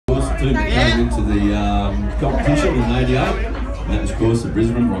team that came into the competition in '88, and that was, of course, the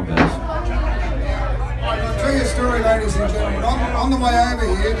Brisbane Broncos. I'll tell you a story, ladies and gentlemen. On the way over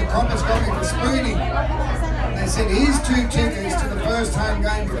here, the coppers got me for speeding. They said, here's 2 tickets to the first home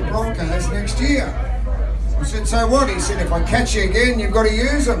game for the Broncos next year. I said, so what? He said, if I catch you again, you've got to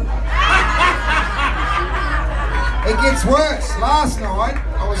use them. It gets worse. Last night,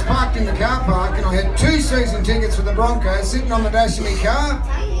 I was parked in the car park and I had 2 season tickets for the Broncos sitting on the dash of my car.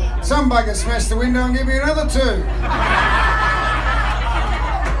 Some bugger smashed the window and gave me another 2.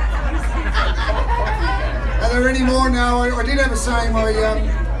 Are there any more? No, I did have a saying.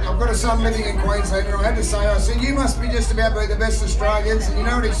 I've got a son living in Queensland and I had to say, I said, you must be just about the best Australians. And you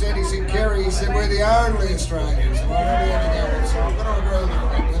know what he said? He said, Kerry, he said, we're the only Australians. And I don't know any others, so I've got to agree with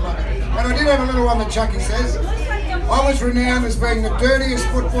him. And I did have a little one that Chucky says. I was renowned as being the dirtiest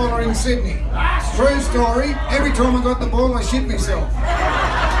footballer in Sydney. It's a true story. Every time I got the ball, I shit myself.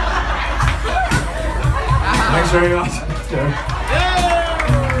 Thanks very much, Kerry.